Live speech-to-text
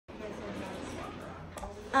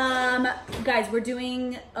Guys, we're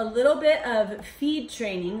doing a little bit of feed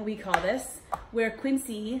training, we call this, where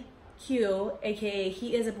Quincy Q, aka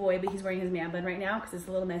he is a boy, but he's wearing his man bun right now because it's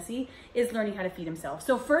a little messy, is learning how to feed himself.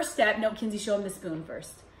 So first step, no, Kinsey, show him the spoon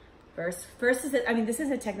first. First is, I mean, this is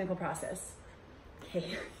a technical process.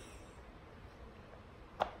 Okay.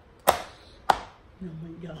 Oh my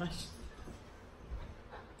gosh.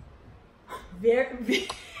 Very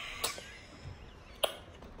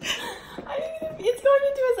it's going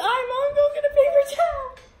into his eye. Mom, go get a paper towel.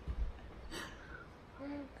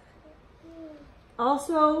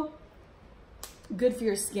 Also, good for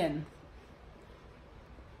your skin.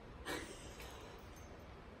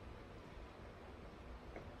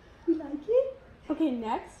 You like it? Okay,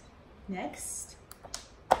 next. Next.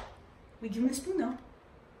 We give him the spoon though.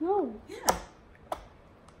 No. Yeah.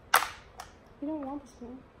 You don't want the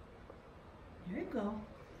spoon. There you go.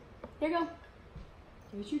 Here you go.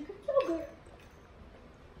 Here's your Greek yogurt.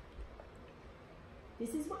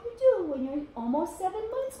 This is what you do when you're almost 7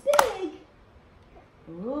 months big.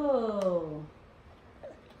 Whoa.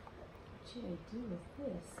 What should I do with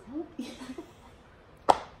this?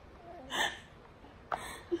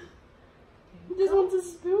 He just wants a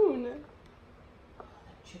spoon. Oh,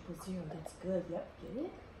 that 000, that's good. Yep, get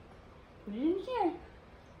it. Put it in here.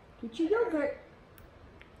 Get your yogurt.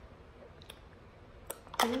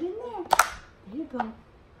 Put it in there. There you go.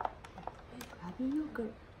 Grab your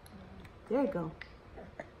yogurt. There you go.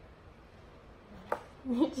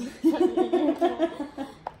 Yay!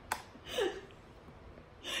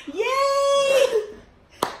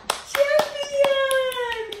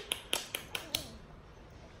 Champion!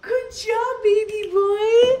 Good job, baby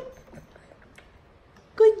boy.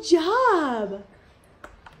 Good job.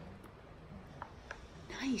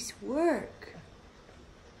 Nice work.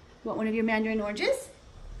 Want one of your mandarin oranges?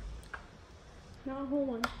 Not a whole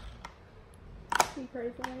one. Be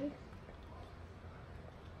crazy.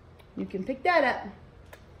 You can pick that up.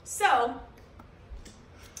 So,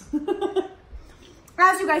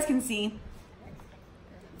 as you guys can see,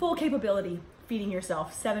 full capability feeding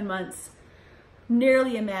yourself, 7 months,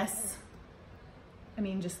 nearly a mess. I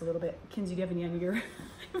mean, just a little bit. Kinsey, do you have any on your?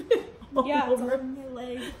 Yeah, it's over on my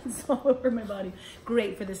leg. It's all over my body.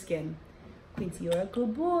 Great for the skin. Quincy, you're a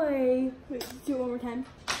good boy. Wait, do it one more time.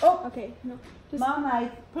 Oh, Okay, no. Just mom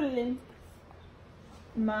life. put it in.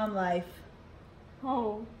 Mom life.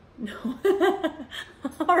 Oh. No.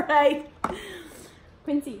 All right.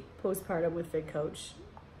 Quincy. Postpartum with Fit Coach.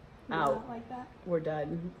 You Out. don't like that. We're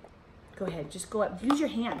done. Go ahead. Just go up. Use your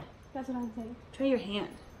hand. That's what I'm saying. Try your hand.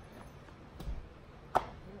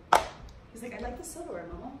 He's like, I like the silverware,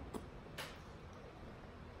 Mama.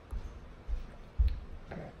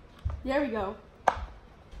 There we go.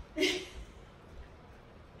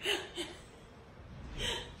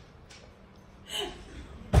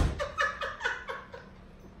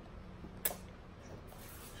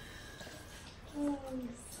 Oh,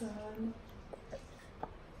 son.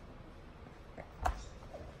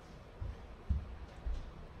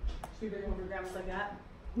 Should we bring home your grandma's like that?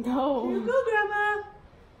 No. Here you go, Grandma.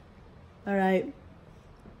 All right.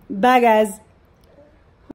 Bye, guys.